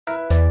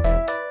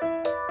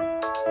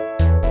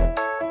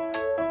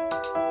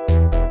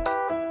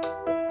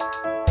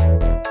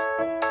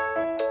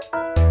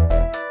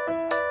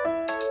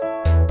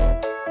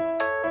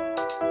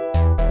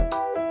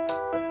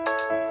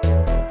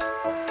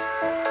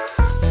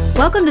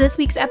Welcome to this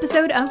week's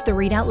episode of The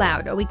Read Out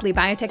Loud, a weekly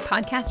biotech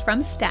podcast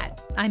from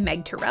STAT. I'm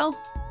Meg Terrell.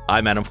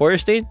 I'm Adam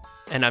Feuerstein.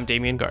 And I'm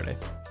Damian Garde.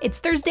 It's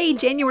Thursday,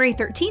 January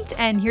 13th,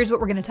 and here's what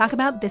we're going to talk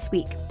about this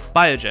week.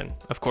 Biogen.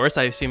 Of course,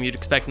 I assume you'd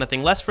expect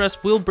nothing less for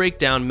us. We'll break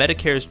down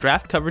Medicare's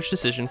draft coverage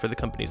decision for the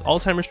company's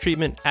Alzheimer's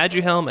treatment,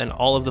 Aduhelm, and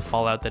all of the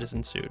fallout that has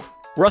ensued.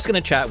 We're also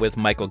going to chat with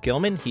Michael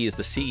Gilman. He is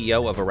the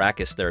CEO of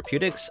Arrakis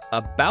Therapeutics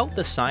about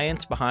the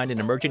science behind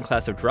an emerging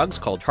class of drugs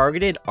called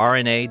targeted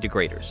RNA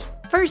degraders.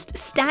 First,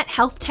 Stat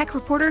Health Tech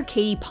reporter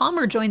Katie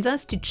Palmer joins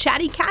us to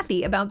chatty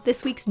Cathy about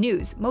this week's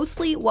news,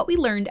 mostly what we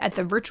learned at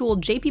the virtual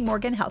JP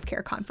Morgan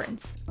Healthcare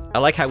Conference. I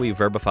like how we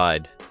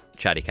verbified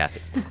chatty Cathy.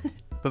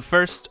 But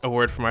first, a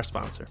word from our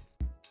sponsor.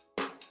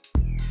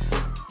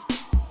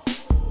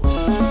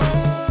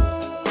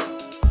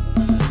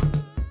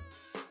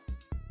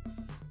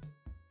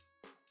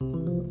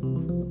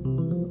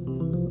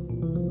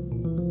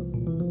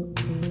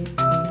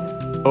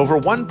 Over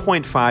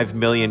 1.5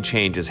 million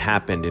changes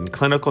happened in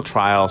clinical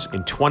trials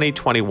in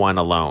 2021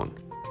 alone.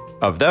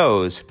 Of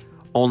those,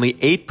 only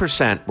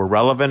 8% were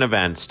relevant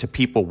events to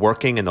people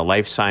working in the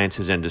life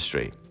sciences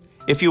industry.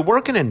 If you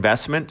work in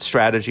investment,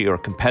 strategy, or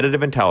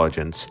competitive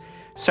intelligence,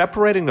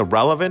 separating the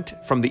relevant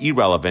from the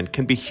irrelevant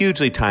can be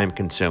hugely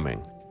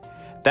time-consuming.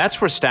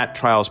 That's where Stat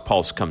Trials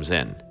Pulse comes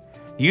in.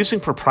 Using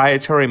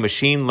proprietary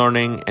machine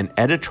learning and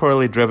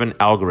editorially driven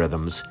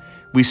algorithms,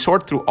 we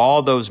sort through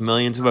all those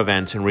millions of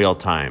events in real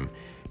time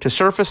to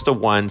surface the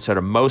ones that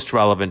are most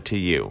relevant to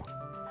you.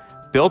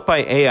 Built by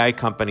AI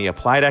company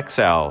Applied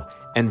XL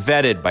and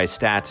vetted by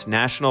Stat's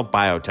national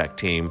biotech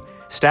team,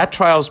 Stat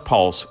Trials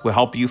Pulse will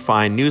help you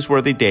find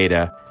newsworthy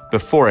data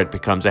before it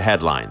becomes a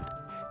headline.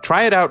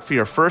 Try it out for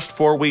your first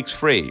 4 weeks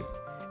free.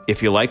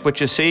 If you like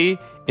what you see,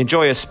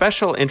 enjoy a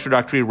special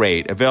introductory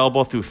rate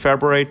available through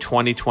February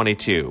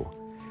 2022.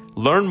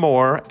 Learn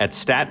more at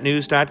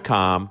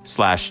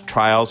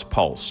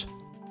statnews.com/trialspulse.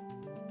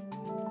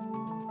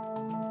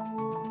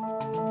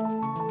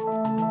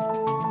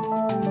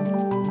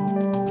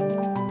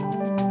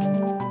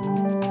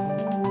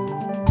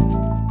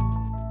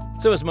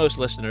 So as most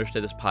listeners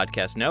to this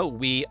podcast know,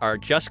 we are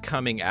just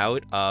coming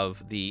out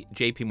of the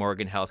JP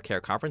Morgan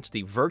Healthcare Conference,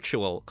 the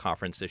virtual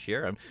conference this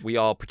year. And we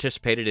all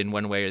participated in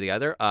one way or the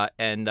other.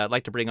 And I'd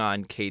like to bring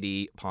on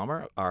Katie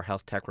Palmer, our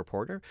health tech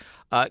reporter.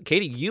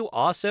 Katie, you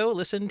also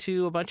listened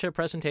to a bunch of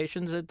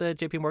presentations at the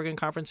JP Morgan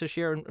Conference this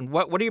year. And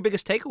what are your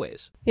biggest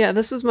takeaways? Yeah,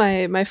 this was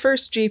my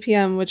first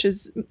GPM, which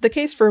is the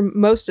case for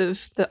most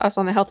of us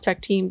on the health tech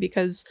team,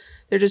 because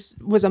there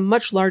just was a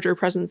much larger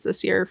presence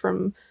this year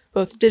from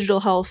both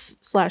digital health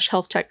 /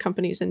 health tech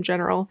companies in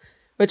general,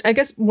 which I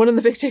guess one of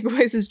the big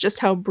takeaways is just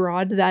how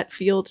broad that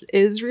field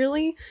is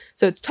really.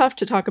 So it's tough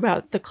to talk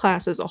about the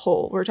class as a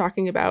whole. We're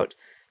talking about,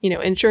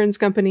 insurance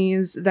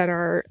companies that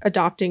are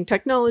adopting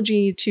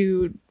technology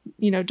to,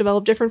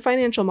 develop different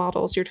financial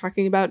models. You're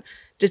talking about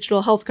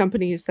digital health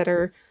companies that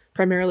are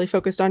primarily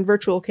focused on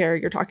virtual care.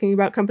 You're talking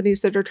about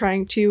companies that are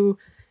trying to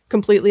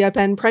completely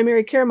upend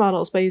primary care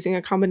models by using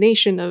a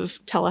combination of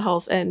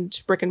telehealth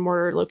and brick and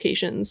mortar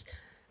locations.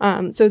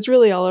 So it's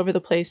really all over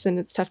the place, and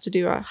it's tough to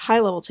do a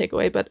high-level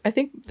takeaway. But I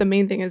think the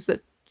main thing is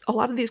that a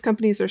lot of these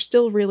companies are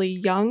still really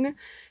young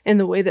in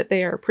the way that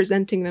they are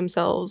presenting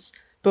themselves,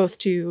 both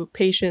to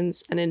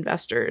patients and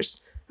investors.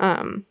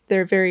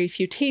 There are very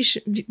few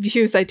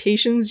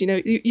citations.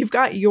 You've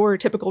got your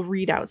typical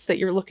readouts that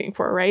you're looking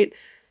for, right?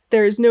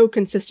 There is no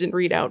consistent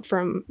readout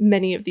from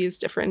many of these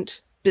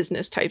different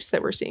business types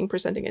that we're seeing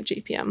presenting at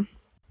JPM.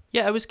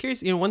 Yeah, I was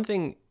curious. One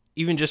thing,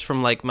 even just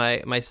from like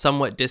my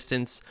somewhat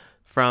distance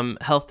from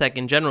health tech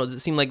in general, it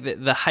seemed like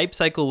the hype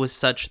cycle was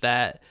such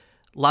that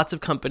lots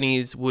of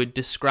companies would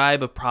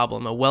describe a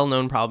problem, a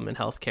well-known problem in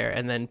healthcare,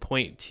 and then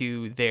point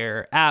to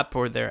their app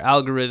or their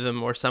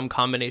algorithm or some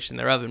combination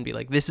thereof and be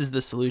like, this is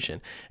the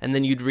solution. And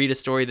then you'd read a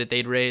story that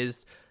they'd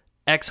raised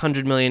X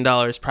 $100 million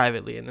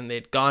privately, and then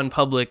they'd gone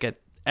public at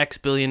X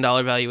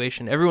billion-dollar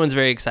valuation. Everyone's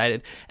very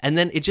excited. And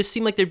then it just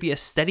seemed like there'd be a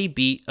steady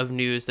beat of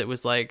news that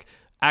was like,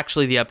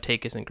 actually the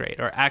uptake isn't great,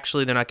 or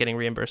actually they're not getting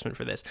reimbursement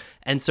for this.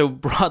 And so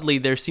broadly,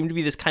 there seemed to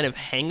be this kind of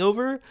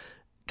hangover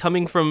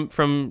coming from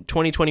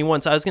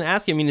 2021. So I was going to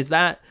ask you, is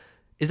that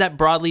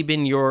broadly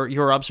been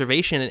your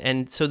observation?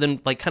 And so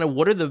then, like, kind of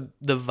what are the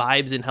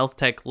vibes in health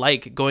tech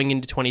like going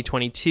into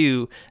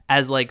 2022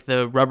 as like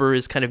the rubber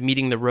is kind of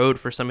meeting the road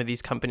for some of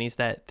these companies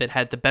that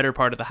had the better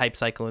part of the hype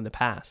cycle in the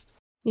past?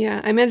 Yeah,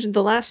 I mentioned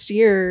the last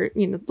year,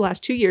 the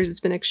last 2 years, it's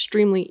been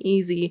extremely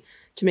easy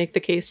to make the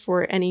case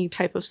for any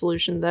type of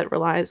solution that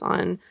relies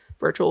on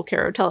virtual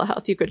care or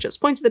telehealth. You could just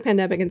point to the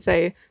pandemic and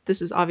say,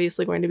 this is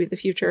obviously going to be the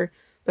future.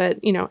 But,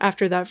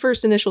 after that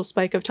first initial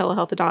spike of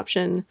telehealth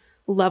adoption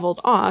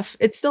leveled off,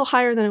 it's still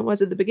higher than it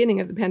was at the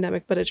beginning of the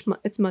pandemic, but it's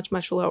much,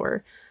 much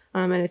lower.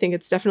 And I think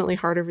it's definitely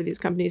harder for these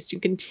companies to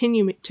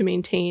continue to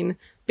maintain,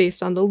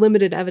 based on the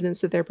limited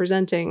evidence that they're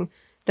presenting,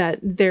 that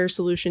their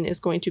solution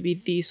is going to be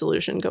the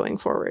solution going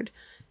forward.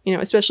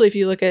 Especially if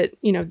you look at,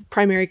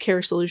 primary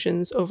care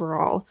solutions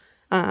overall.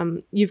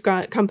 You've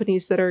got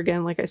companies that are,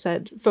 again, like I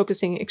said,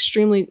 focusing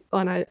extremely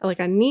on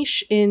a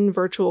niche in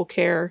virtual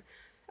care,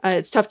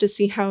 It's tough to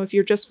see how, if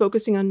you're just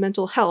focusing on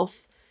mental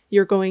health,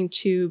 you're going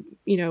to,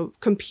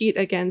 compete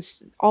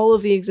against all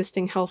of the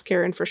existing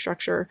healthcare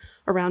infrastructure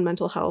around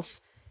mental health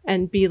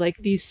and be like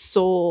the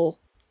sole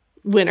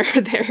winner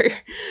there.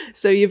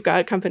 So you've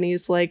got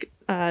companies like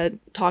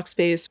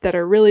Talkspace that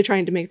are really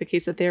trying to make the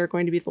case that they are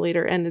going to be the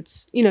leader. And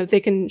it's, they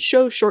can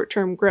show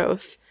short-term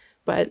growth,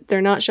 but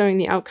they're not showing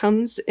the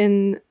outcomes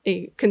in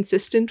a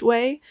consistent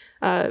way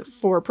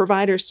for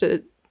providers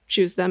to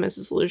choose them as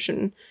a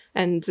solution.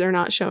 And they're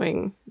not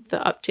showing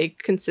the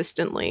uptake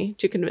consistently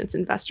to convince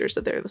investors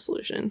that they're the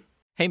solution.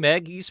 Hey,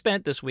 Meg, you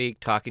spent this week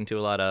talking to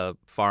a lot of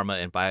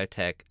pharma and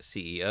biotech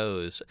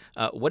CEOs.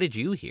 What did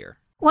you hear?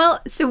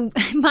 Well, so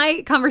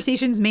my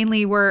conversations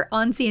mainly were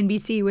on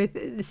CNBC with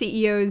the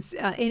CEOs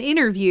in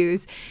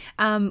interviews.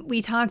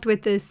 We talked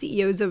with the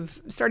CEOs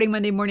of, starting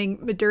Monday morning,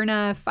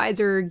 Moderna,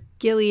 Pfizer,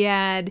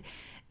 Gilead,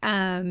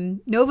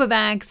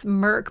 Novavax,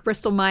 Merck,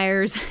 Bristol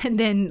Myers, and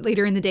then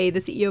later in the day, the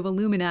CEO of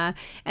Illumina.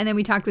 And then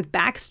we talked with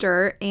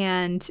Baxter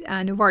and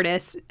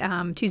Novartis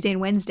Tuesday and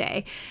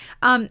Wednesday.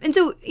 And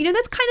so,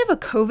 that's kind of a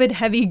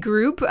COVID-heavy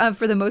group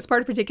for the most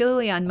part,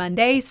 particularly on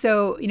Monday.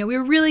 So, we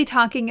were really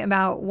talking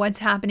about what's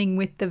happening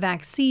with the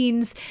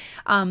vaccines,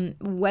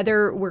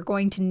 whether we're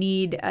going to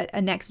need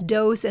a next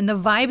dose. And the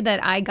vibe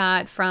that I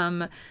got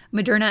from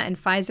Moderna and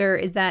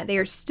Pfizer is that they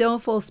are still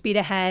full speed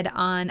ahead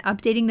on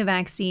updating the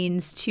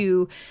vaccines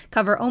to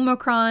cover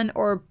Omicron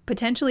or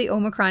potentially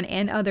Omicron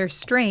and other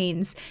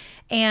strains.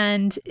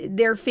 And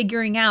they're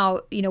figuring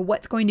out,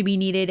 what's going to be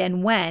needed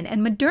and when.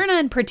 And Moderna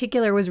in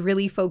particular was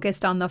really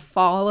focused on the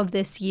fall of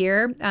this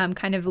year,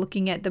 kind of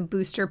looking at the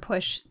booster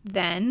push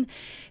then.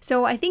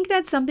 So I think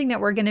that's something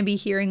that we're going to be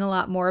hearing a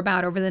lot more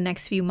about over the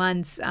next few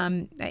months.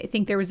 I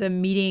think there was a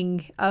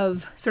meeting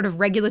of sort of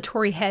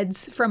regulatory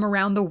heads from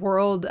around the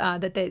world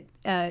that the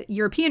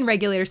European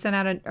regulator sent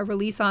out a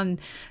release on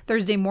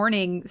Thursday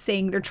morning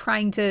saying they're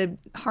trying to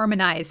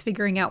harmonize,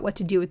 figuring out what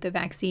to do with the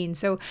vaccine.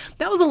 So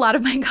that was a lot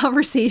of my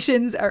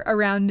conversations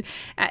around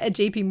at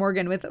JP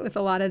Morgan with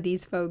a lot of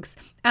these folks.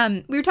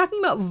 We were talking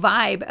about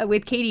vibe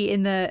with Katie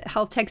in the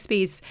health tech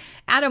space.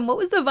 Adam, what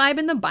was the vibe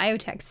in the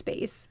biotech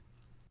space?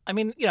 I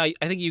mean, I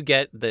think you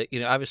get the,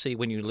 obviously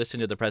when you listen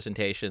to the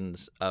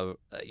presentations,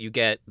 you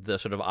get the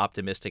sort of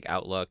optimistic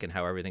outlook and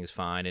how everything's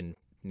fine and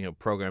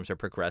programs are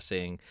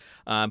progressing.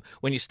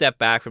 When you step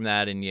back from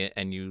that and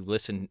you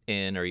listen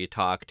in or you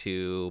talk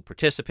to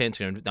participants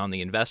on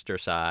the investor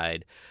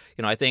side,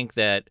 I think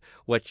that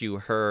what you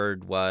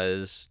heard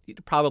was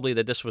probably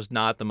that this was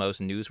not the most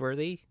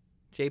newsworthy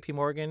JP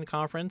Morgan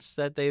conference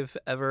that they've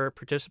ever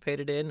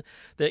participated in.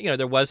 That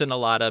there wasn't a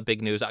lot of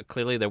big news.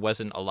 Clearly, there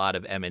wasn't a lot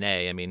of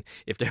M&A. I mean,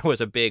 if there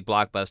was a big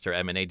blockbuster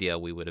M&A deal,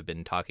 we would have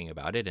been talking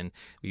about it, and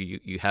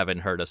you haven't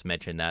heard us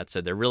mention that. So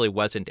there really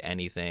wasn't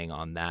anything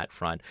on that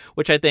front,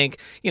 which I think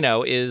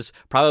is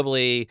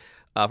probably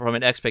from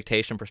an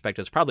expectation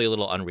perspective, it's probably a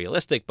little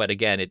unrealistic. But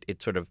again,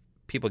 it sort of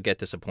people get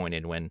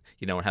disappointed when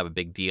you don't have a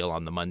big deal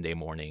on the Monday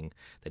morning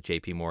that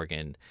JP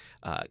Morgan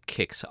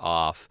kicks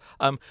off.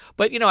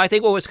 But I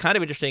think what was kind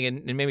of interesting,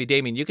 and maybe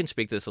Damien, you can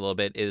speak to this a little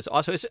bit, is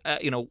also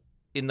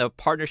in the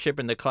partnership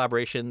and the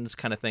collaborations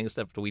kind of things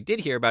that we did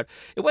hear about,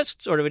 it was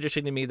sort of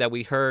interesting to me that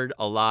we heard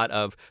a lot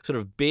of sort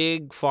of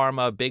big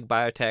pharma, big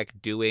biotech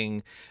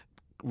doing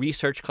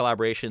research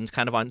collaborations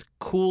kind of on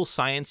cool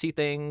sciencey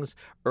things,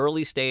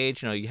 early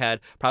stage. You had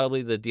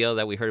probably the deal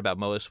that we heard about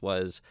most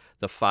was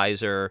the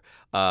Pfizer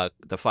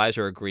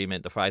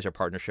agreement, the Pfizer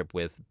partnership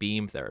with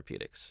Beam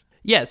Therapeutics.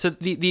 Yeah, so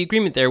the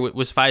agreement there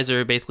was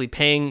Pfizer basically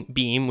paying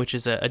Beam, which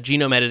is a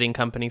genome editing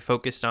company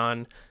focused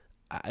on,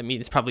 I mean,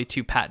 it's probably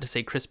too pat to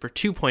say CRISPR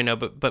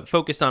 2.0, but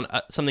focused on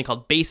something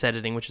called base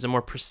editing, which is a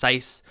more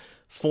precise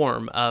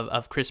form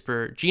of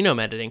CRISPR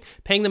genome editing,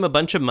 paying them a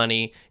bunch of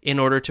money in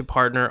order to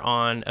partner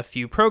on a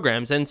few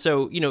programs. And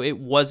so, it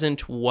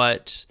wasn't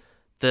what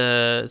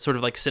the sort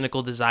of like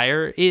cynical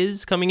desire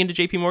is coming into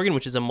JP Morgan,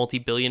 which is a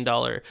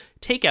multi-billion-dollar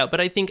takeout.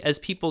 But I think as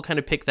people kind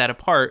of pick that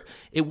apart,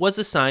 it was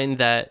a sign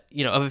that,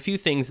 of a few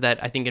things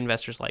that I think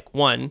investors like.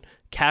 One,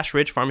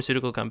 cash-rich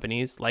pharmaceutical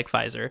companies like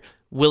Pfizer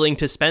willing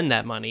to spend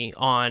that money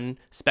on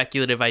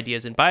speculative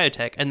ideas in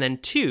biotech. And then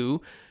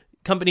two,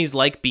 companies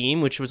like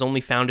Beam, which was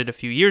only founded a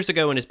few years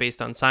ago and is based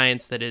on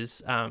science that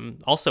is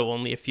also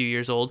only a few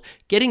years old,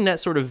 getting that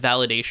sort of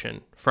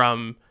validation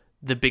from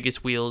the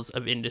biggest wheels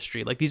of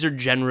industry. Like, these are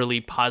generally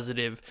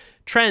positive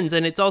trends.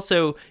 And it's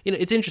also,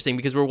 it's interesting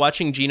because we're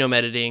watching genome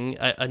editing,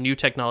 a new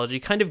technology,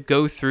 kind of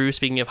go through,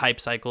 speaking of hype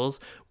cycles,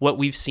 what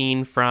we've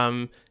seen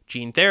from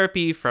gene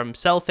therapy, from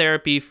cell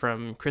therapy,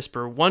 from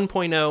CRISPR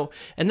 1.0.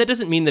 And that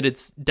doesn't mean that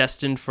it's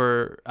destined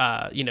for,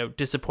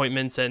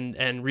 disappointments and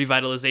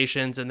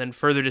revitalizations and then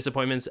further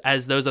disappointments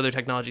as those other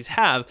technologies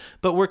have.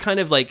 But we're kind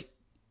of like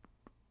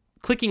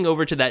clicking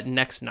over to that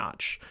next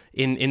notch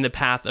in the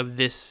path of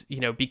this,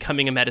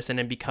 becoming a medicine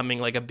and becoming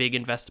like a big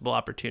investable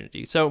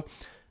opportunity. So,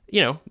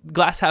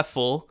 glass half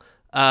full,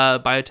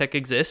 biotech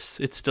exists.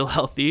 It's still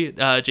healthy.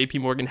 JP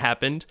Morgan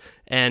happened,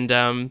 and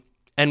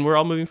we're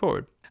all moving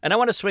forward. And I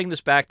want to swing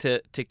this back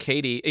to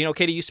Katie.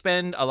 Katie, you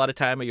spend a lot of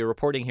time of your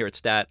reporting here at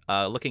STAT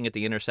looking at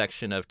the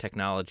intersection of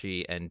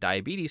technology and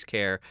diabetes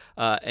care,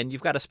 and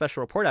you've got a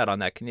special report out on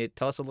that. Can you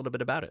tell us a little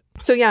bit about it?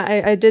 So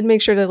yeah, I did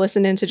make sure to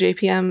listen into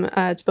JPM.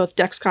 It's both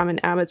Dexcom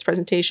and Abbott's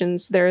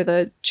presentations. They're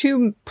the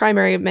two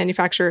primary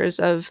manufacturers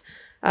of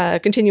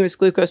continuous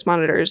glucose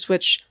monitors,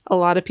 which a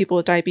lot of people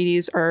with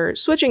diabetes are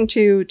switching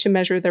to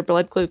measure their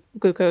blood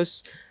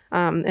glucose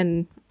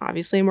in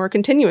obviously a more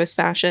continuous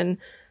fashion.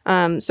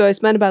 So I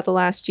spent about the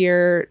last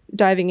year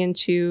diving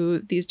into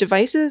these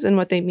devices and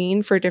what they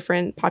mean for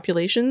different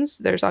populations.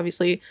 There's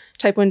obviously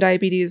type 1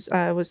 diabetes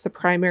was the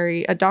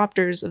primary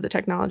adopters of the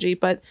technology,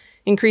 but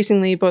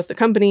increasingly both the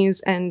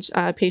companies and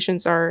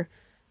patients are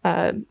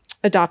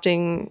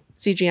adopting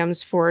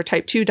CGMs for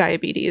type 2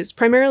 diabetes,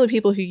 primarily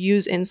people who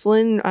use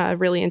insulin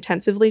really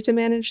intensively to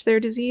manage their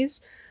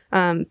disease.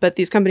 But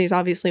these companies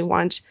obviously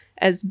want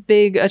as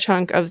big a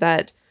chunk of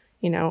that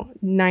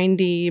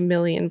 90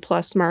 million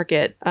plus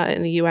market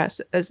in the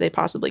US as they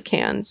possibly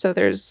can. So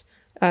there's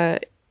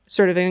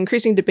sort of an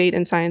increasing debate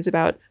in science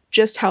about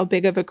just how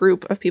big of a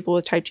group of people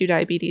with type 2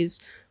 diabetes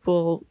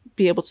will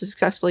be able to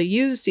successfully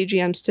use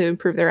CGMs to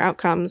improve their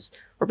outcomes,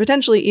 or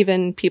potentially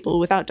even people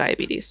without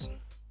diabetes.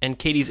 And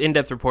Katie's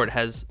in-depth report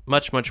has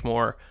much, much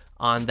more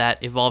on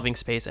that evolving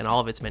space and all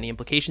of its many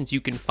implications.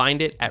 You can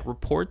find it at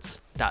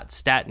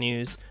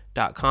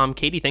reports.statnews.com.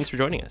 Katie, thanks for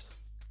joining us.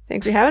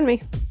 Thanks for having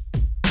me.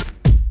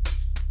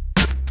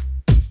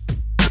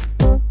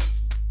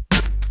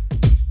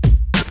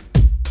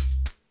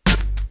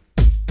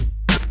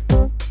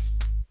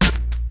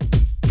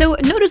 So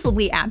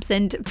noticeably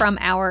absent from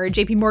our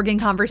JP Morgan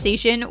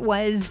conversation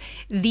was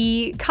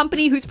the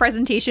company whose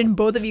presentation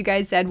both of you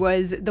guys said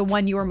was the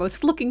one you were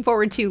most looking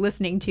forward to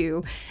listening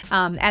to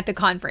at the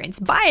conference,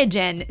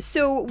 Biogen.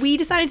 So we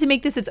decided to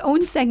make this its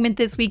own segment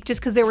this week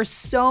just because there was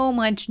so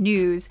much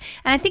news.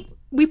 And I think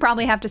we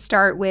probably have to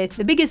start with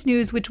the biggest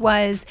news, which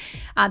was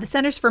the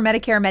Centers for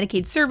Medicare and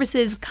Medicaid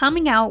Services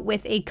coming out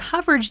with a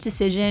coverage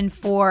decision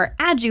for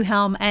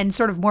Aduhelm and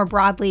sort of more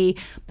broadly,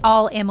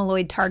 all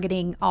amyloid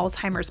targeting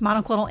Alzheimer's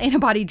monoclonal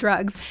antibody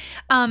drugs.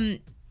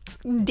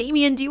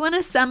 Damien, do you want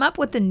to sum up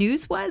what the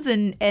news was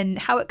and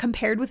how it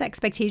compared with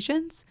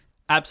expectations?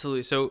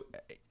 Absolutely. So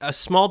a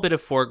small bit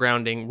of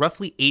foregrounding,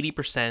 roughly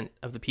 80%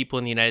 of the people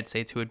in the United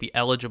States who would be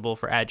eligible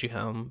for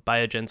Aduhelm,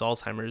 Biogen's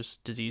Alzheimer's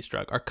disease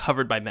drug, are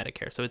covered by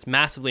Medicare. So it's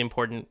massively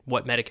important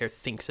what Medicare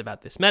thinks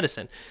about this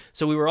medicine.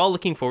 So we were all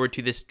looking forward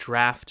to this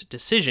draft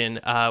decision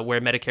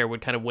where Medicare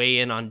would kind of weigh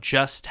in on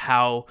just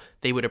how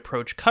they would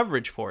approach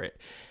coverage for it.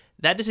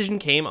 That decision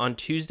came on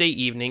Tuesday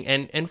evening,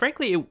 and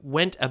frankly, it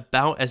went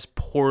about as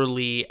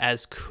poorly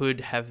as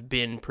could have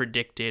been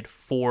predicted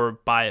for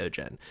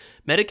Biogen.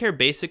 Medicare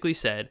basically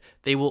said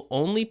they will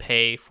only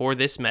pay for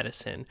this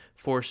medicine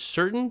for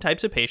certain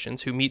types of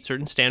patients who meet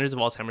certain standards of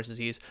Alzheimer's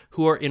disease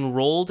who are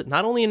enrolled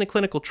not only in a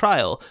clinical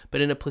trial,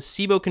 but in a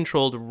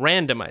placebo-controlled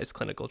randomized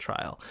clinical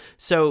trial.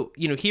 So,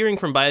 hearing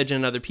from Biogen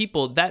and other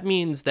people, that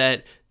means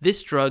that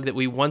this drug that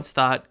we once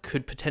thought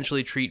could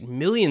potentially treat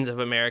millions of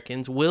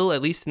Americans will,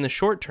 at least in the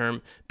short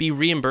term, be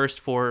reimbursed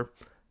for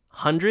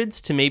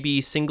hundreds to maybe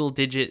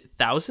single-digit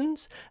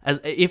thousands, as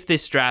if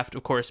this draft,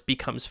 of course,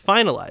 becomes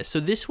finalized. So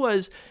this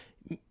was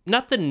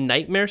not the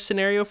nightmare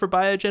scenario for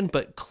Biogen,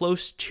 but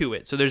close to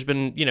it. So there's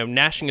been,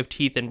 gnashing of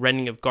teeth and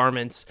rending of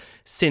garments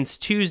since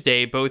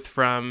Tuesday, both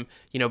from,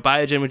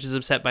 Biogen, which is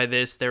upset by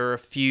this. There are a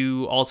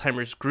few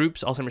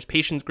Alzheimer's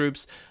patients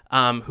groups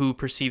who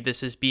perceive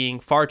this as being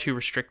far too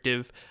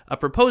restrictive a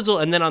proposal.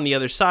 And then on the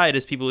other side,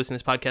 as people listening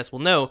to this podcast will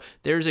know,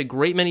 there's a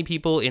great many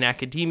people in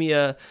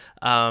academia,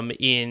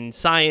 in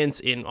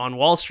science, on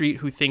Wall Street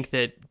who think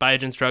that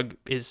Biogen's drug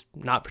is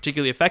not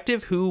particularly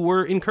effective, who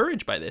were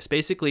encouraged by this.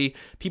 Basically,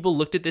 people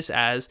looked at this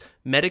as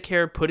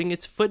Medicare putting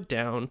its foot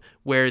down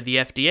where the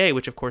FDA,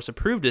 which of course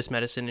approved this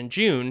medicine in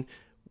June,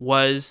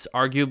 was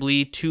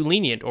arguably too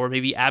lenient or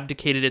maybe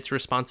abdicated its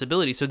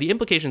responsibility. So the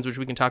implications, which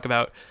we can talk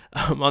about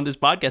on this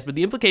podcast, but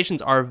the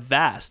implications are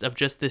vast of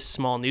just this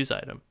small news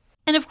item.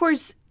 And of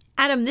course,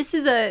 Adam, this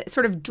is a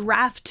sort of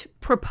draft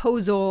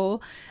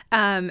proposal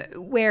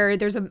where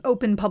there's an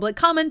open public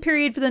comment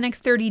period for the next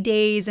 30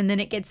 days, and then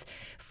it gets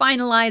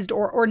finalized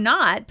or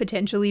not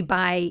potentially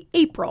by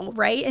April,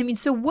 right? I mean,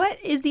 so what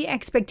is the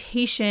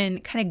expectation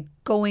kind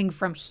of going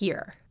from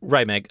here?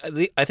 Right, Meg.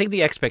 I think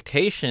the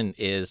expectation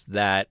is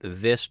that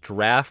this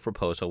draft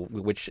proposal,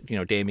 which,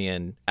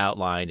 Damien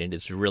outlined and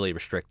is really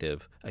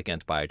restrictive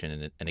against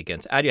Biogen and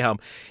against Aduhelm,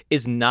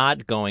 is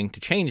not going to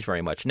change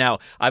very much. Now,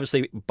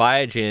 obviously,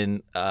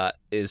 Biogen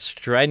is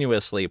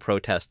strenuously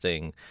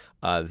protesting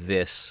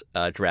this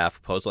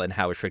draft proposal and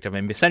how restrictive.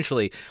 I mean,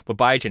 essentially, what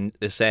Biogen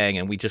is saying,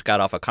 and we just got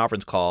off a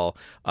conference call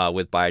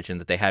with Biogen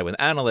that they had with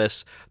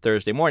analysts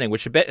Thursday morning,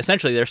 which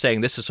essentially they're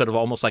saying this is sort of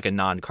almost like a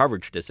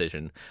non-coverage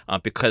decision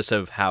because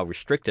of how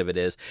restrictive it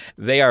is.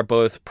 They are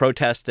both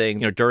protesting,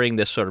 during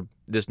this sort of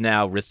there's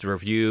now risk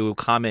review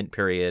comment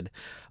period,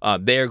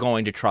 they're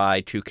going to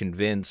try to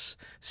convince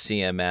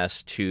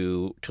CMS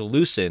to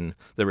loosen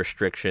the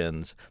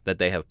restrictions that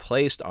they have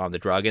placed on the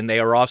drug. And they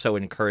are also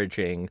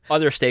encouraging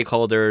other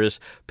stakeholders,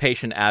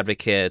 patient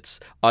advocates,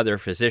 other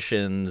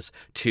physicians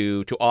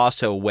to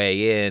also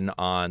weigh in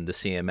on the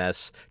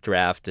CMS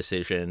draft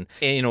decision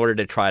in order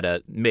to try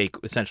to make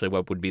essentially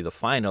what would be the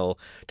final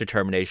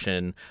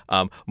determination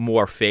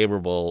more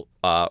favorable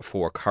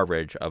for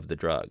coverage of the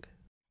drug.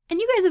 And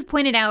you guys have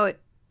pointed out,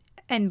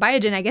 and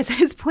Biogen, I guess,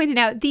 has pointed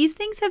out, these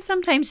things have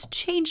sometimes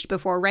changed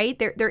before, right?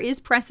 There is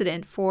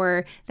precedent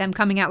for them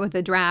coming out with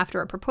a draft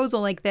or a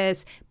proposal like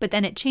this, but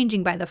then it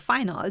changing by the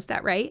final. Is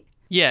that right?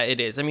 Yeah, it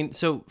is. I mean,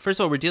 so first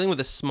of all, we're dealing with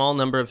a small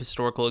number of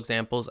historical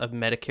examples of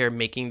Medicare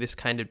making this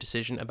kind of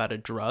decision about a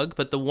drug.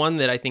 But the one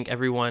that I think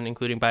everyone,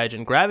 including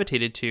Biogen,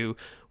 gravitated to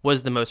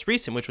was the most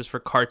recent, which was for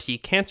CAR T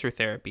cancer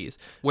therapies,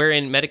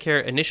 wherein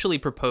Medicare initially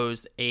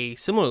proposed a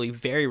similarly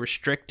very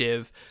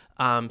restrictive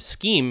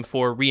scheme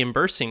for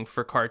reimbursing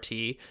for CAR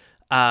T,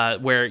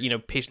 where,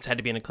 patients had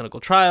to be in a clinical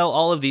trial,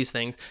 all of these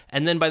things.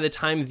 And then by the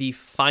time the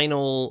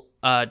final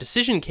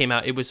decision came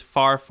out, it was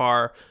far,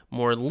 far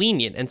more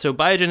lenient. And so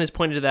Biogen has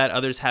pointed to that,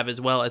 others have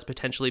as well, as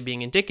potentially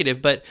being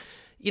indicative. But,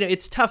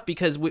 it's tough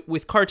because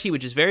with CAR T,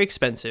 which is very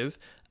expensive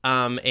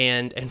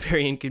and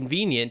very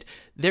inconvenient,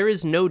 there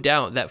is no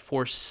doubt that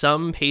for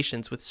some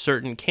patients with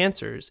certain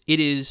cancers, it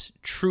is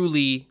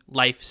truly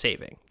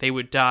life-saving. They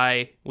would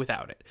die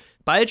without it.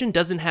 Biogen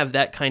doesn't have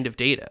that kind of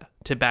data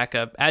to back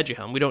up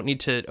Aduhelm. We don't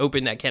need to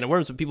open that can of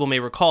worms, but people may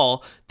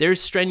recall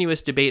there's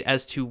strenuous debate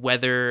as to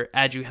whether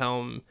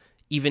Aduhelm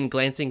even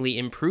glancingly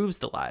improves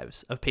the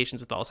lives of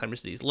patients with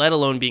Alzheimer's disease, let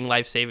alone being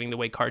life-saving the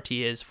way CAR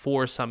T is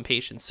for some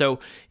patients. So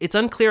it's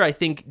unclear, I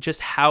think,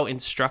 just how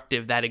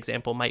instructive that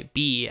example might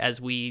be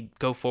as we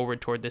go forward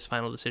toward this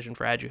final decision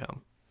for Aduhelm.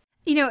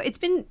 It's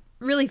been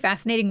really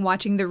fascinating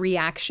watching the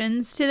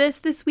reactions to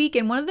this week.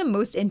 And one of the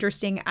most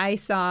interesting I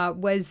saw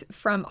was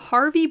from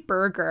Harvey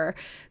Berger,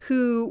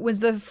 who was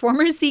the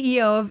former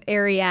CEO of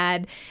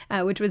Ariad,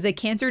 which was a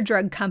cancer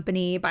drug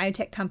company,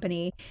 biotech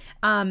company.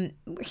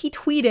 He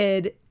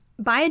tweeted,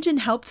 Biogen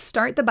helped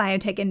start the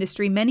biotech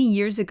industry many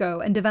years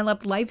ago and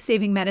developed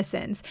life-saving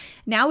medicines.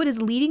 Now it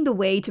is leading the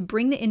way to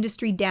bring the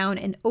industry down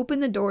and open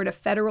the door to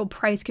federal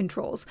price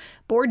controls.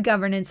 Board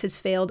governance has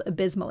failed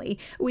abysmally.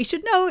 We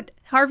should note,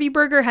 Harvey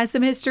Berger has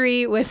some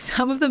history with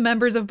some of the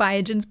members of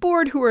Biogen's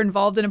board who were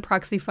involved in a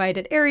proxy fight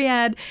at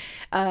Ariad.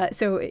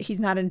 So he's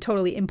not a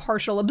totally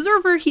impartial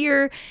observer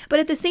here. But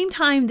at the same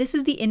time, this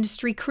is the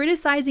industry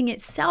criticizing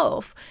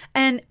itself.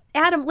 And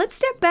Adam, let's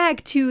step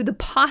back to the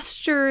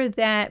posture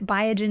that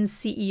Biogen's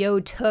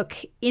CEO took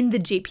in the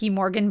JP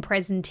Morgan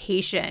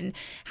presentation.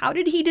 How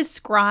did he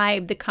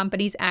describe the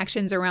company's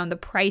actions around the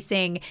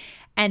pricing,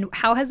 and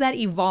how has that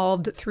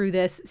evolved through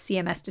this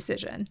CMS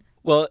decision?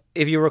 Well,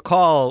 if you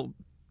recall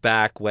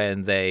back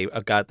when they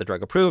got the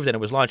drug approved and it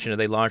was launched,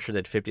 they launched it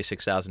at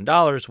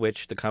 $56,000,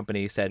 which the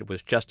company said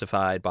was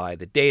justified by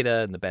the data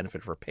and the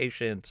benefit for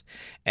patients.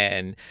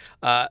 And,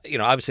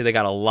 obviously they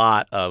got a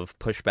lot of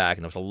pushback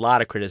and there was a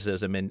lot of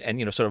criticism and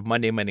sort of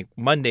Monday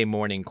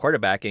morning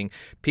quarterbacking.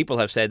 People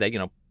have said that,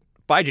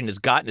 Biogen has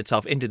gotten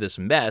itself into this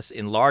mess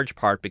in large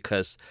part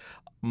because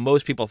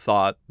most people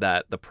thought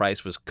that the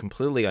price was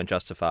completely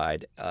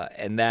unjustified,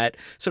 and that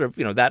sort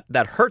of,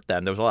 that hurt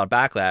them. There was a lot of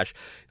backlash.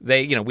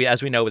 They,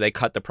 as we know, they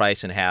cut the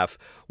price in half,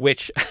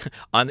 which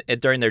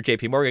during their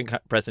JP Morgan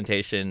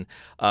presentation,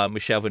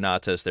 Michel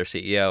Vounatsos, their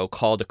CEO,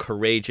 called a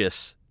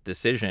courageous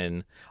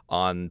decision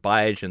on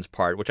Biogen's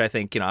part, which I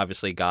think,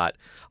 obviously got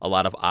a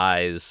lot of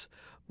eyes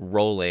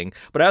rolling.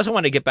 But I also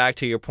want to get back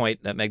to your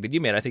point, Meg, that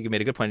you made. I think you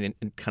made a good point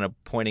in kind of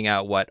pointing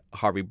out what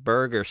Harvey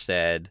Berger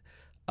said.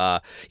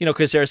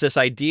 Because there's this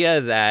idea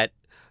that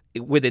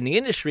within the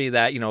industry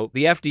that,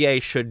 the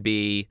FDA should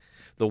be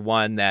the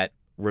one that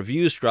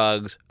reviews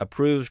drugs,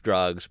 approves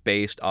drugs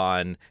based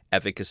on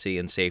efficacy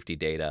and safety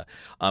data.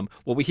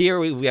 Well,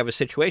 we have a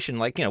situation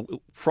like,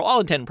 for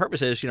all intent and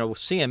purposes,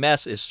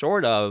 CMS is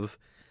sort of,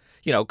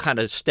 kind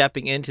of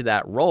stepping into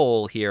that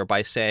role here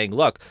by saying,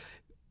 look,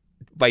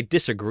 by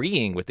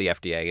disagreeing with the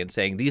FDA and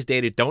saying these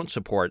data don't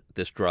support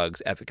this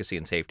drug's efficacy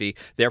and safety,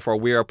 therefore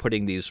we are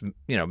putting these,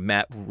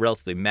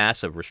 relatively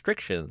massive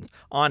restrictions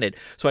on it.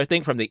 So I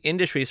think from the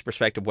industry's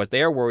perspective, what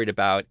they're worried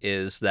about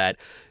is that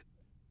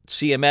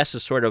CMS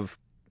is sort of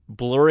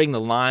blurring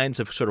the lines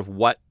of sort of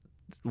what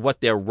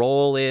their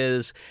role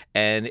is,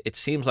 and it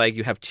seems like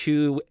you have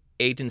two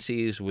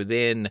agencies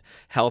within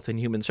Health and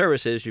Human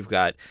Services. You've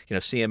got,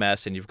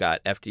 CMS and you've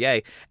got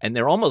FDA, and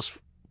they're almost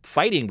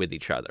fighting with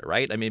each other,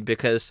 right? I mean,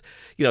 because,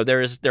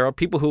 there are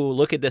people who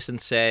look at this and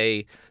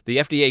say the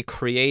FDA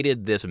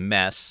created this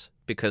mess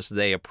because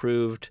they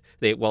approved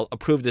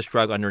this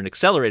drug under an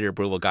accelerated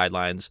approval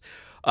guidelines,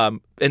 and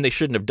they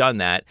shouldn't have done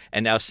that.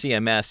 And now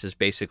CMS is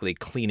basically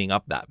cleaning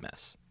up that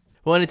mess.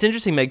 Well, and it's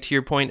interesting, Meg, to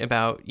your point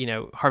about,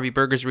 Harvey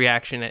Berger's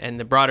reaction and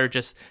the broader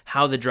just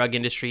how the drug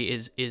industry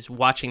is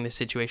watching this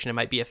situation and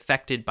might be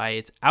affected by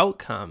its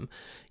outcome.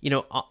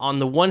 On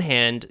the one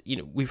hand,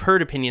 we've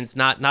heard opinions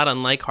not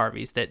unlike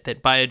Harvey's that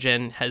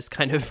Biogen has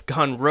kind of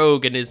gone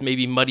rogue and is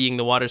maybe muddying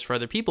the waters for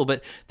other people.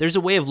 But there's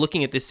a way of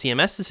looking at this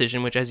CMS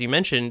decision, which, as you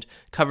mentioned,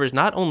 covers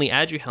not only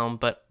Aduhelm,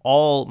 but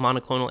all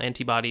monoclonal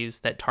antibodies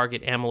that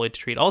target amyloid to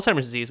treat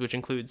Alzheimer's disease, which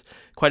includes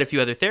quite a few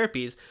other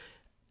therapies.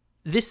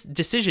 This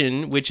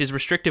decision, which is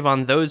restrictive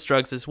on those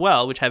drugs as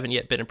well, which haven't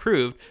yet been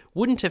approved,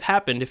 wouldn't have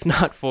happened if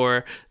not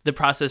for the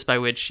process by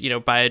which,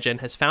 Biogen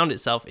has found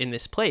itself in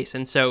this place.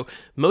 And so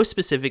most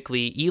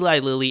specifically, Eli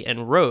Lilly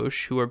and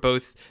Roche, who are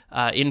both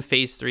in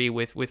phase 3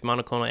 with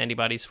monoclonal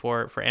antibodies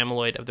for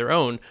amyloid of their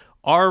own,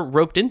 are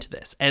roped into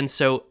this. And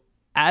so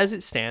as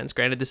it stands,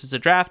 granted this is a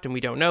draft and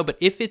we don't know, but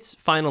if it's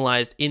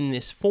finalized in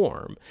this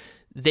form,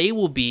 they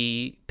will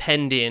be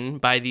penned in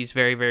by these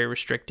very, very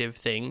restrictive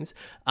things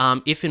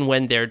if and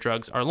when their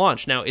drugs are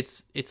launched. Now,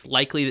 it's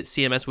likely that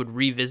CMS would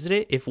revisit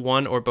it if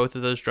one or both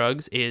of those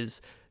drugs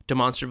is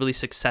demonstrably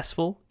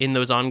successful in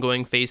those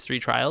ongoing phase 3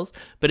 trials.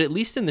 But at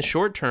least in the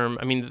short term,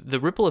 I mean,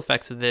 the ripple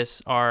effects of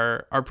this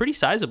are pretty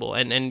sizable.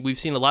 And we've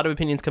seen a lot of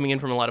opinions coming in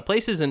from a lot of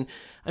places. And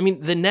I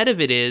mean, the net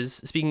of it is,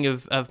 speaking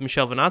of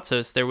Michel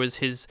Vounatsos, there was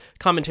his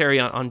commentary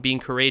on being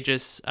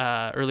courageous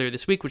earlier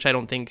this week, which I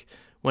don't think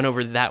went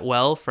over that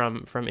well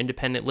from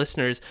independent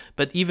listeners.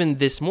 But even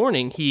this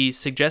morning, he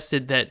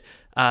suggested that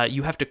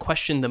you have to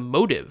question the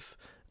motive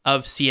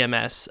of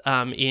CMS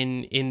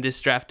in this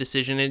draft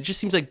decision. And it just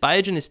seems like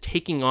Biogen is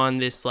taking on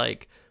this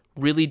like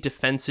really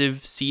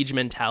defensive siege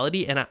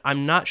mentality. And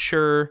I'm not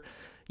sure,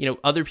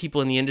 other people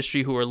in the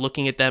industry who are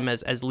looking at them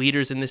as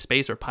leaders in this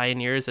space or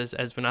pioneers,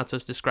 as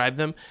Vounatsos described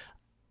them,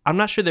 I'm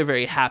not sure they're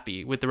very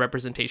happy with the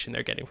representation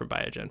they're getting from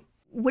Biogen.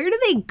 Where do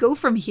they go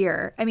from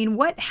here? I mean,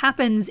 what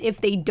happens if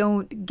they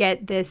don't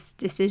get this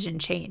decision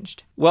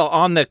changed? Well,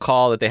 on the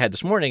call that they had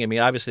this morning, I mean,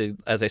 obviously,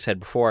 as I said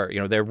before,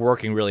 they're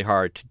working really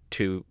hard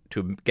to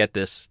get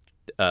this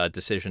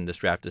decision, this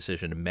draft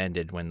decision,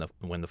 amended when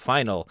the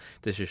final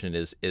decision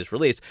is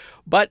released.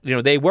 But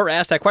they were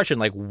asked that question,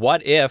 like,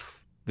 what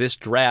if this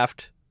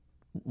draft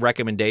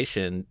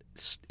recommendation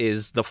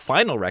is the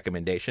final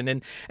recommendation?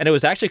 And it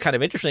was actually kind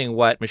of interesting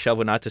what Michel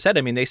Vounatsos said.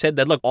 I mean, they said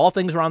that, look, all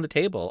things are on the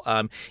table,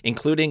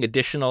 including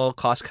additional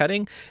cost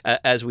cutting.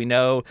 As we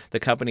know, the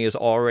company is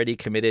already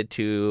committed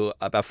to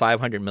about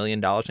 $500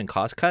 million in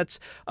cost cuts.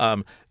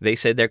 They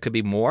said there could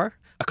be more.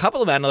 A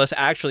couple of analysts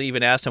actually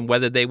even asked him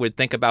whether they would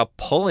think about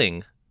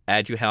pulling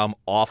Aduhelm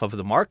off of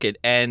the market.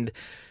 And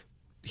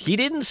he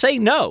didn't say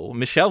no.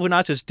 Michel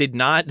Vounatsos did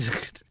not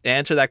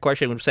answer that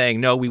question with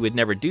saying, no, we would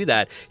never do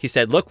that. He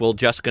said, look, we're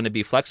just going to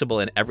be flexible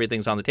and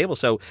everything's on the table.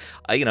 So,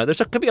 there's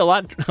going to be a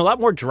lot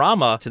more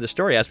drama to the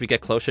story as we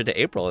get closer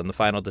to April in the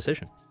final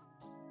decision.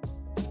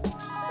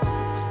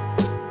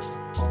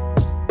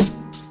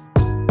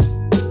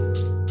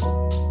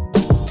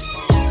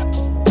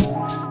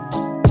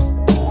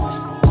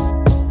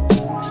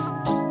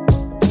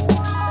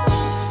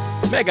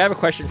 Meg, I have a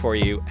question for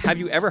you. Have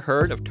you ever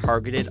heard of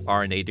targeted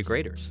RNA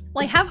degraders?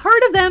 Well, I have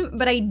heard of them,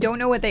 but I don't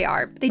know what they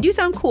are. They do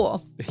sound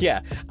cool.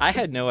 Yeah, I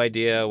had no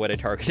idea what a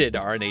targeted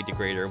RNA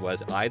degrader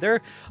was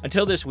either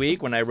until this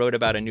week when I wrote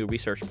about a new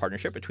research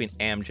partnership between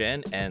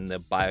Amgen and the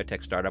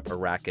biotech startup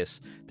Arrakis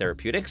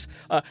Therapeutics.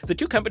 The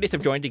two companies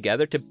have joined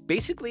together to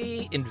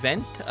basically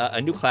invent a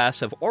new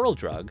class of oral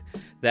drug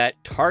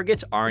that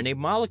targets RNA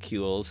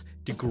molecules,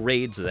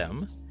 degrades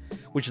them,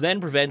 which then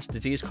prevents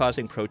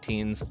disease-causing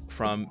proteins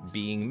from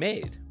being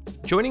made.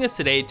 Joining us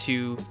today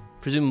to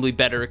presumably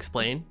better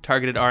explain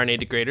targeted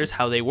RNA degraders,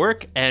 how they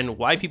work, and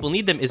why people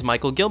need them is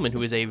Michael Gilman,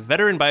 who is a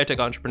veteran biotech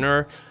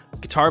entrepreneur,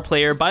 guitar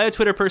player,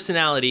 bio-Twitter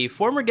personality,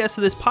 former guest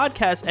of this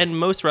podcast, and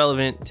most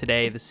relevant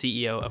today, the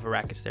CEO of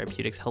Arrakis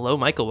Therapeutics. Hello,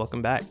 Michael.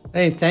 Welcome back.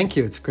 Hey, thank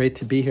you. It's great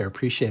to be here.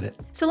 Appreciate it.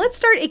 So let's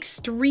start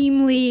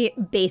extremely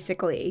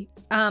basically.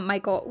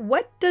 Michael,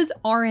 what does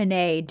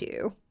RNA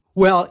do?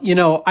 Well,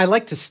 I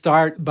like to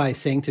start by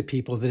saying to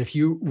people that if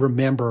you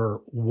remember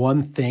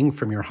one thing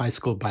from your high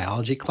school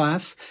biology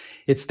class,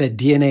 it's that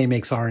DNA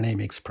makes RNA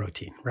makes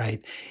protein,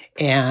 right?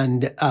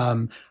 And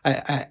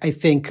I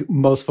think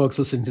most folks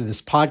listening to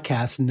this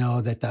podcast know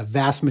that the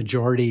vast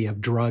majority of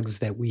drugs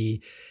that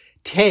we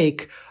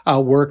take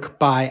work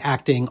by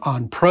acting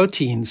on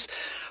proteins.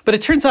 But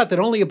it turns out that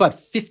only about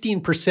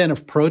 15%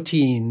 of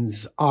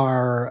proteins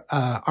are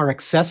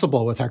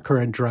accessible with our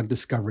current drug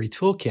discovery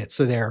toolkit.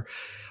 So there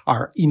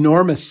are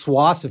enormous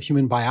swaths of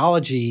human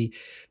biology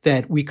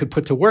that we could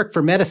put to work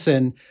for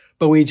medicine,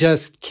 but we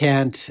just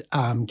can't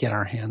get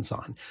our hands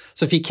on.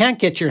 So if you can't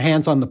get your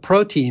hands on the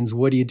proteins,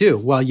 what do?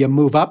 Well, you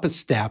move up a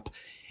step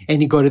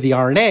and you go to the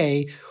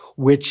RNA,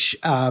 which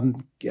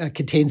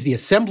contains the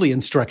assembly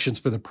instructions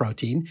for the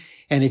protein.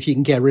 And if you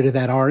can get rid of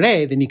that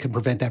RNA, then you can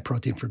prevent that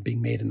protein from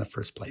being made in the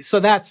first place. So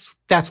that's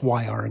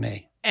why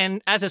RNA.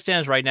 And as it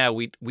stands right now,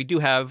 we do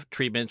have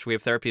treatments, we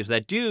have therapies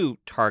that do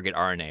target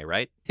RNA,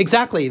 right?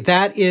 Exactly.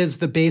 That is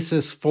the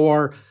basis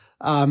for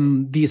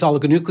these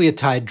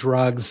oligonucleotide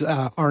drugs,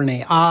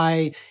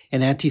 RNAi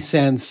and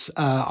antisense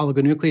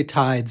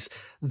oligonucleotides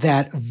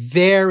that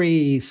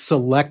very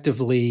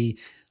selectively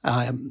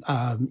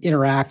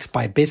interact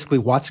by basically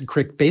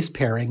Watson-Crick base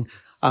pairing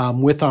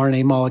with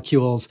RNA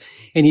molecules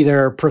and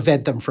either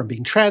prevent them from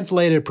being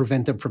translated,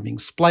 prevent them from being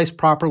spliced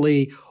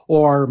properly,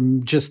 or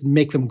just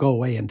make them go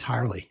away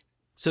entirely.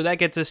 So that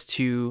gets us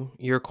to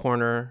your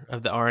corner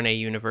of the RNA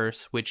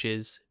universe, which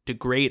is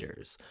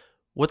degraders.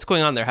 What's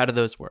going on there? How do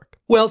those work?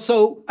 Well,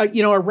 so,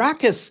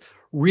 Arrakis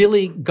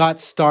really got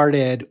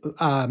started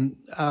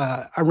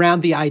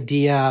around the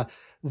idea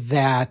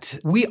that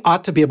we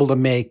ought to be able to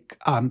make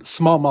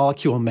small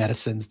molecule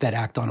medicines that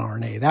act on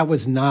RNA. That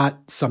was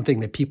not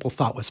something that people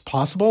thought was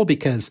possible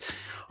because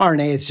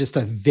RNA is just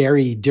a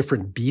very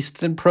different beast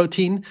than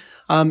protein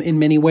in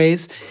many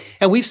ways.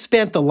 And we've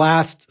spent the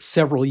last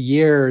several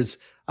years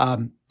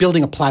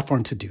building a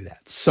platform to do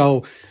that.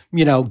 So,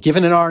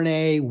 given an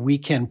RNA, we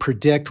can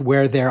predict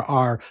where there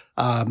are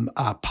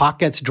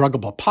pockets,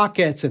 druggable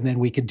pockets, and then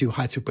we can do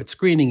high throughput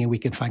screening and we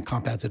can find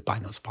compounds that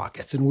bind those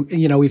pockets. And,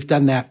 we've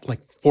done that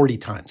like 40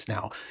 times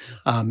now,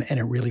 and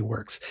it really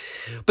works.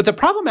 But the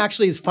problem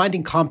actually is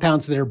finding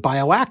compounds that are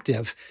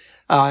bioactive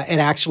and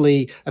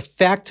actually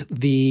affect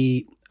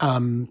the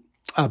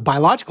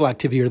biological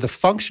activity or the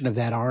function of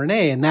that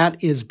RNA. And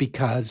that is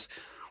because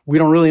we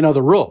don't really know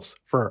the rules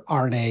for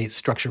RNA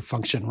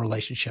structure-function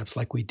relationships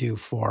like we do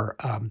for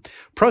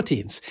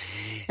proteins.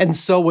 And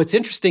so what's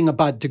interesting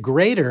about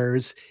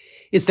degraders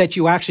is that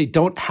you actually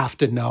don't have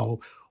to know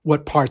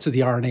what parts of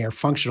the RNA are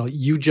functional.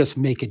 You just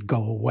make it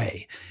go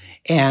away.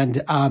 And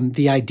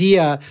the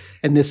idea,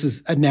 and this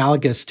is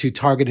analogous to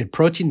targeted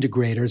protein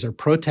degraders or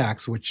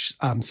PROTACs, which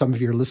some of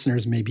your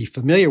listeners may be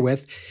familiar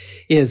with,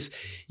 is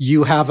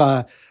you have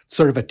a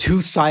sort of a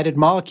two-sided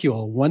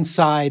molecule. One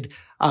side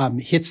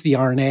hits the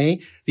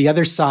RNA. The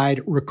other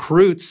side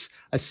recruits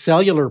a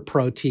cellular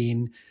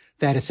protein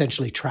that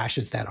essentially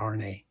trashes that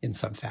RNA in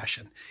some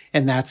fashion.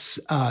 And that's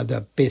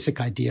the basic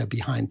idea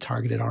behind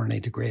targeted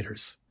RNA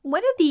degraders.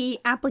 What are the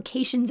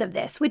applications of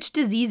this? Which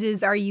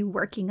diseases are you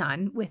working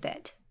on with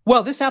it?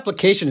 Well, this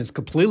application is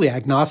completely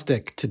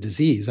agnostic to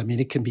disease. I mean,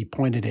 it can be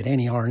pointed at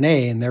any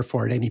RNA and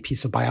therefore at any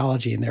piece of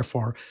biology and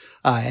therefore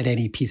at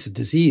any piece of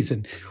disease.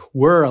 And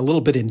we're a little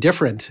bit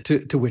indifferent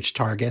to which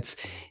targets.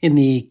 In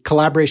the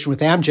collaboration with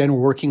Amgen, we're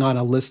working on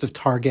a list of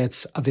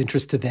targets of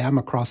interest to them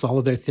across all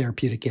of their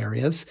therapeutic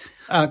areas.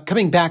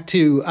 Coming back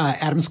to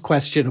Adam's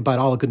question about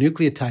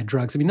oligonucleotide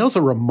drugs, I mean, those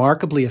are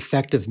remarkably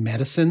effective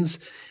medicines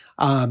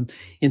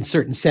in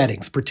certain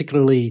settings,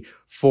 particularly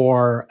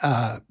for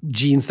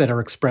genes that are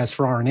expressed,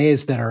 for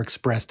RNAs that are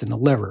expressed in the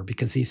liver,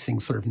 because these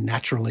things sort of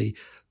naturally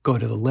go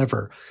to the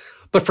liver.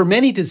 But for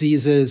many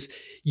diseases,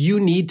 you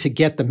need to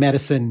get the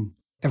medicine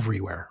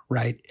everywhere,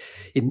 right?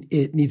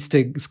 It needs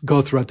to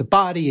go throughout the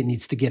body. It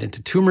needs to get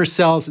into tumor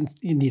cells, and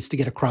it needs to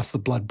get across the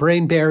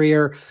blood-brain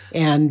barrier.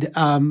 And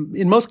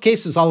in most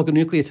cases,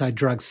 oligonucleotide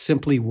drugs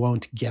simply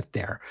won't get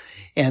there.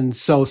 And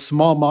so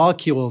small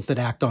molecules that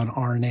act on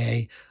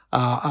RNA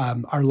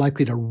are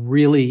likely to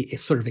really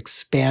sort of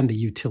expand the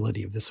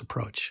utility of this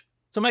approach.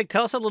 So, Mike,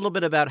 tell us a little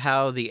bit about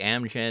how the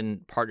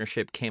Amgen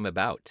partnership came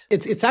about.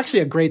 It's actually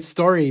a great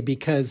story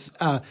because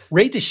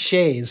Ray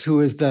Deshays, who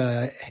is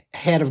the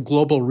head of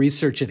global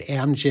research at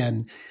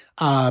Amgen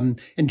and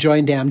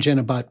joined Amgen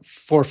about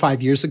 4 or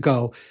 5 years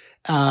ago,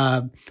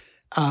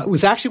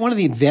 was actually one of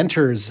the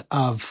inventors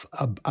of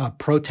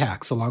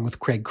PROTACs along with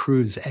Craig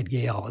Crews at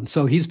Yale. And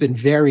so he's been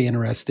very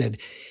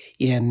interested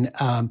in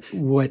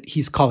what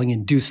he's calling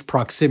induced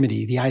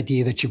proximity, the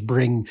idea that you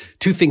bring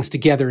two things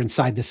together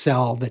inside the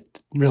cell that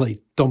really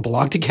don't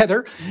belong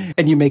together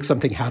and you make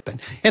something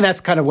happen. And that's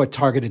kind of what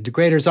targeted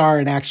degraders are.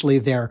 And actually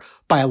their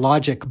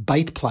biologic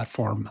BITE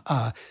platform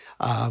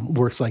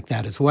works like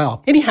that as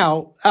well.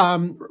 Anyhow,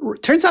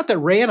 turns out that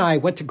Ray and I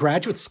went to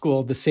graduate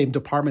school, the same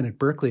department at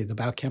Berkeley, the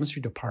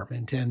biochemistry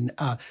department. And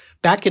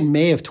back in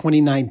May of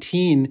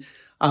 2019,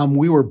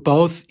 we were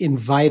both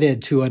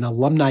invited to an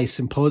alumni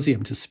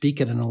symposium to speak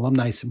at an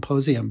alumni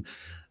symposium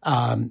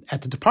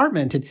at the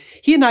department. And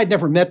he and I had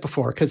never met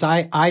before because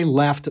I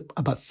left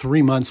about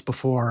 3 months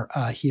before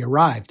he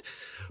arrived.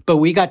 But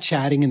we got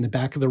chatting in the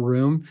back of the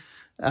room.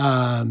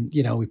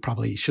 We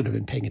probably should have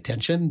been paying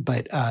attention,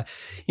 but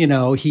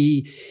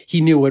he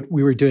knew what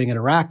we were doing at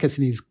Arrakis,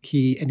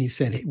 and he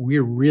said, hey,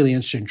 we're really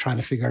interested in trying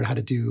to figure out how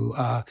to do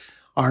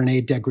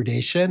RNA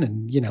degradation.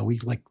 And, we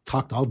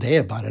talked all day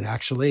about it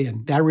actually.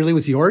 And that really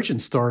was the origin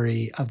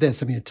story of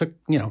this. I mean, it took,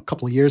 a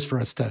couple of years for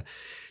us to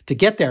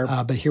get there,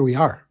 but here we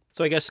are.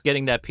 So I guess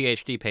getting that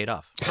PhD paid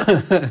off.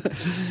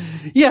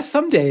 Yeah,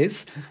 some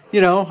days,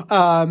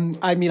 I'm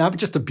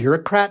just a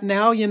bureaucrat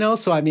now,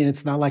 so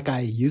it's not like I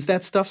use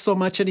that stuff so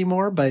much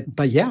anymore,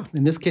 but yeah,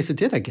 in this case it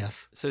did, I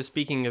guess. So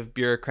speaking of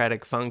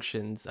bureaucratic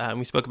functions,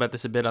 we spoke about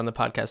this a bit on the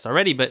podcast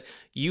already, but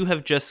you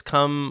have just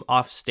come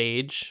off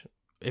stage,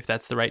 if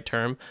that's the right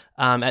term,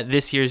 at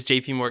this year's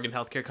JP Morgan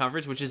Healthcare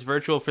Conference, which is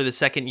virtual for the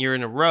second year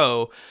in a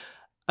row.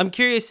 I'm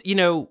curious,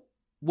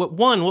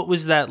 what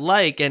was that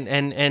like?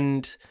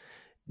 And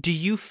Do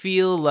you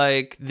feel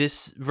like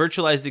this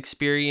virtualized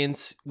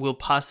experience will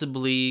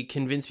possibly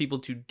convince people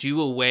to do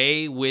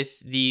away with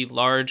the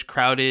large,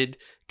 crowded,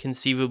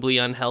 conceivably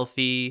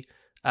unhealthy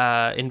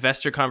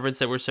investor conference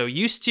that we're so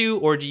used to?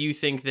 Or do you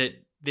think that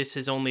this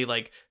is only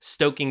like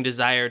stoking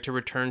desire to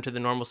return to the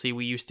normalcy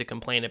we used to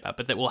complain about,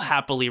 but that we'll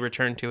happily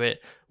return to it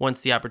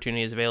once the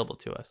opportunity is available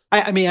to us?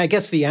 I mean, I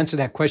guess the answer to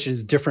that question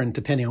is different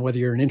depending on whether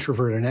you're an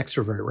introvert or an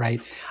extrovert, right?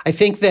 I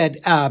think that,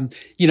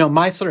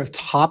 my sort of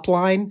top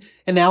line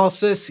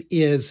analysis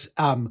is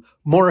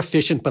more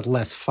efficient but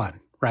less fun,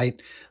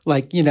 right?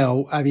 Like,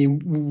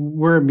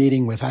 we're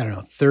meeting with,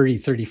 30,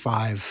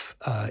 35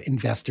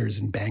 investors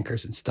and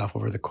bankers and stuff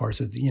over the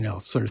course of,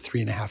 sort of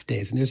 3.5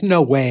 days. And there's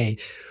no way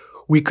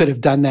we could have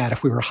done that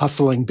if we were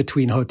hustling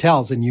between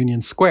hotels in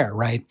Union Square,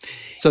 right?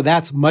 So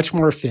that's much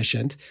more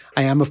efficient.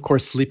 I am, of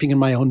course, sleeping in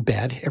my own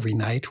bed every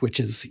night, which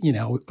is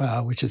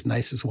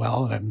nice as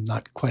well. And I'm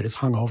not quite as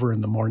hungover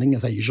in the morning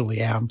as I usually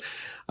am.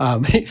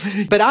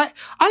 But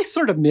I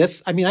sort of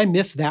miss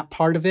that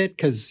part of it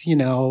because,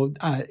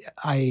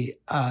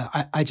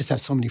 I just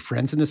have so many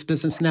friends in this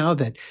business now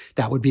that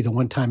would be the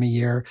one time a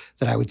year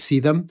that I would see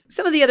them.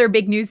 Some of the other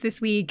big news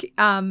this week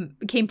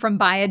came from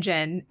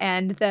Biogen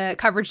and the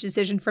coverage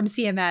decision from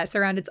CMS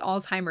around its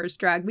Alzheimer's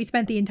drug. We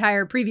spent the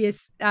entire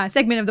previous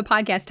segment of the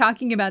podcast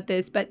talking about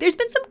this, but there's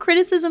been some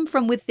criticism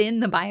from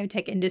within the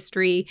biotech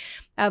industry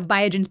of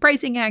Biogen's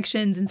pricing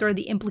actions and sort of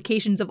the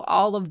implications of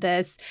all of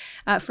this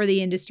for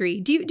the industry.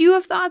 Do you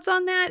have thoughts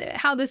on that?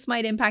 How this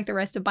might impact the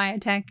rest of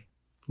biotech?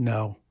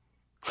 No.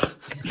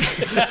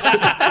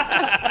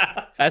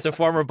 As a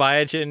former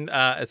Biogen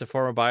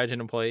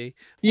employee.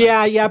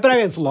 Yeah, but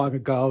it's long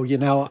ago,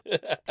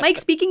 Mike,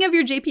 speaking of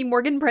your JP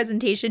Morgan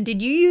presentation,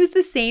 did you use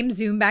the same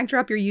Zoom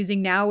backdrop you're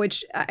using now,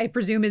 which I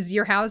presume is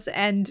your house,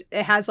 and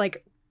it has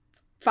like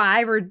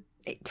 5 or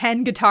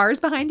 10 guitars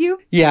behind you?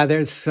 Yeah,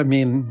 there's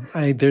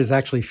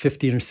actually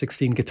 15 or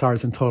 16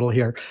 guitars in total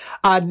here.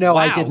 No, wow,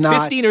 I did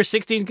not. 15 or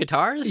 16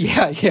 guitars?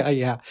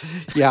 Yeah.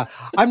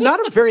 I'm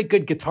not a very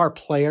good guitar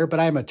player,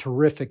 but I'm a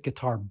terrific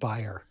guitar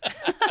buyer.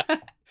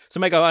 So,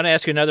 Mike, I want to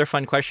ask you another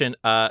fun question.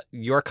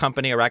 Your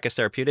company, Arrakis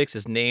Therapeutics,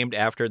 is named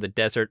after the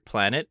desert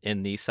planet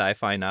in the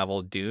sci-fi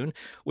novel Dune,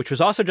 which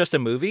was also just a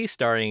movie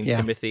starring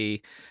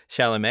Timothée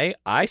Chalamet.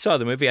 I saw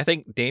the movie. I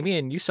think,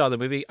 Damien, you saw the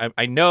movie.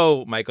 I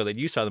know, Michael, that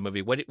you saw the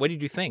movie. What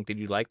did you think? Did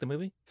you like the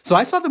movie? So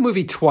I saw the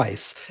movie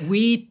twice.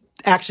 We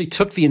actually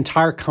took the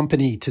entire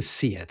company to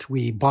see it.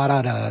 We bought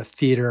out a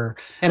theater,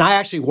 and I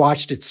actually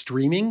watched it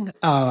streaming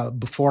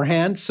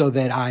beforehand so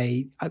that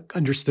I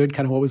understood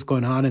kind of what was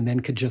going on and then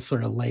could just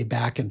sort of lay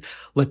back and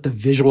let the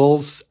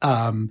visuals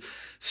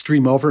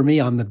stream over me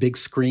on the big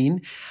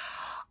screen.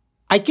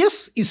 I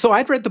guess, so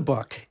I'd read the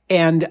book,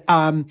 and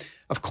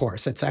of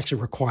course, it's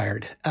actually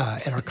required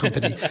at our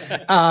company.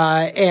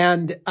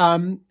 And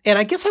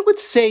I guess I would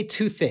say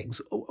two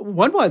things.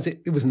 One was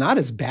it was not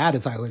as bad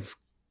as I was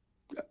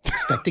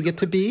expecting it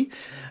to be.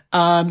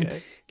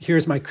 Okay.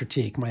 Here's my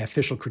critique, my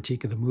official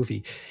critique of the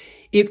movie.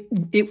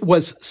 It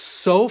was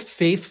so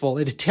faithful.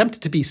 It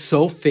attempted to be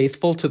so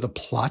faithful to the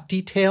plot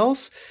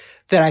details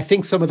that I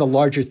think some of the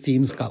larger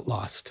themes got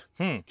lost.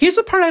 Here's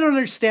the part I don't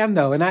understand,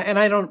 though, and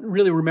I don't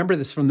really remember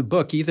this from the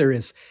book either,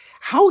 is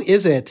how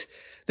is it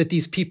that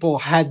these people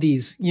had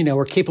these,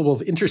 were capable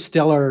of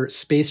interstellar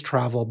space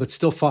travel, but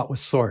still fought with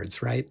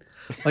swords, right?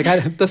 Like,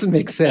 it doesn't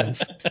make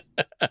sense.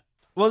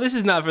 Well, this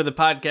is not for the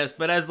podcast,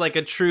 but as like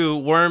a true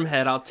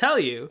wormhead, I'll tell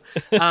you,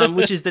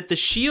 which is that the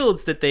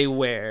shields that they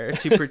wear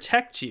to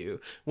protect you,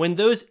 when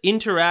those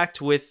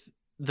interact with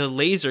the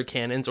laser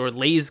cannons, or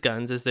laser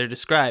guns as they're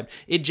described,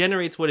 it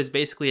generates what is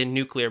basically a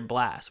nuclear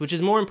blast, which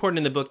is more important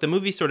in the book. The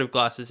movie sort of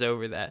glosses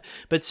over that.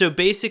 But so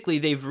basically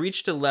they've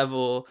reached a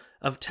level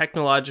of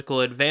technological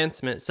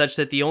advancement such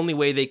that the only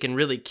way they can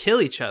really kill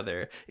each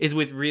other is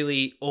with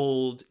really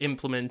old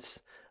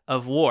implements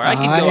of war. I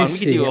could go on. We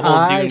could do a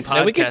whole Dune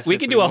podcast. We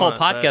could do a whole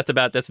podcast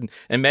about this,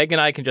 and Meg and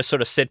I can just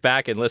sort of sit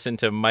back and listen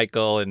to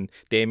Michael and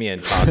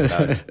Damien talk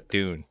about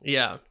Dune.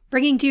 Yeah.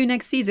 Bringing to you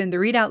next season, the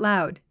Read Out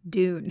Loud,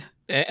 Dune.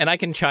 And I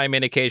can chime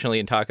in occasionally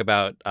and talk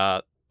about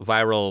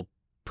viral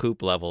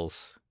poop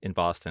levels in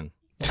Boston.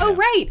 Oh,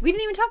 right. We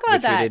didn't even talk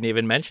about that. We didn't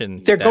even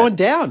mention They're going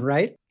down,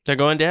 right? They're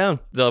going down.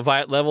 The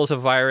levels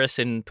of virus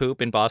in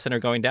poop in Boston are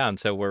going down,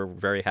 so we're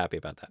very happy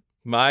about that.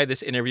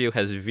 This interview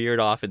has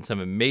veered off in some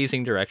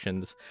amazing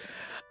directions.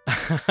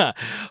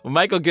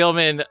 Michael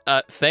Gilman,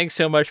 thanks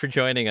so much for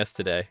joining us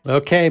today.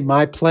 Okay,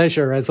 my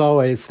pleasure, as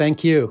always.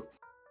 Thank you.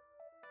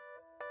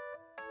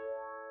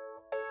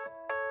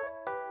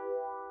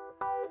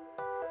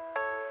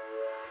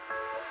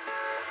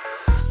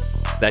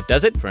 That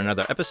does it for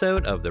another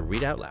episode of the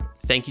Read Out Loud.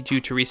 Thank you to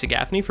Teresa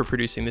Gaffney for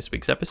producing this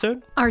week's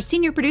episode. Our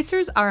senior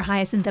producers are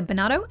Hyacinth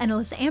Empanato and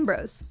Alyssa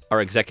Ambrose.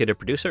 Our executive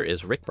producer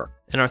is Rick Burke.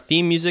 And our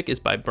theme music is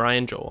by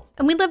Brian Joel.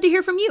 And we'd love to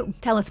hear from you.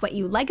 Tell us what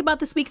you like about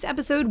this week's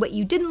episode, what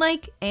you didn't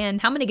like, and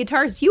how many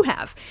guitars you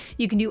have.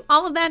 You can do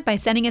all of that by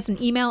sending us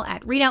an email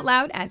at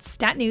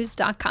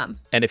readoutloud@statnews.com.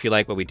 And if you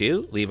like what we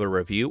do, leave a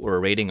review or a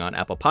rating on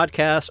Apple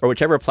Podcasts or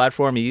whichever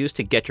platform you use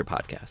to get your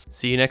podcasts.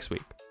 See you next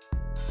week.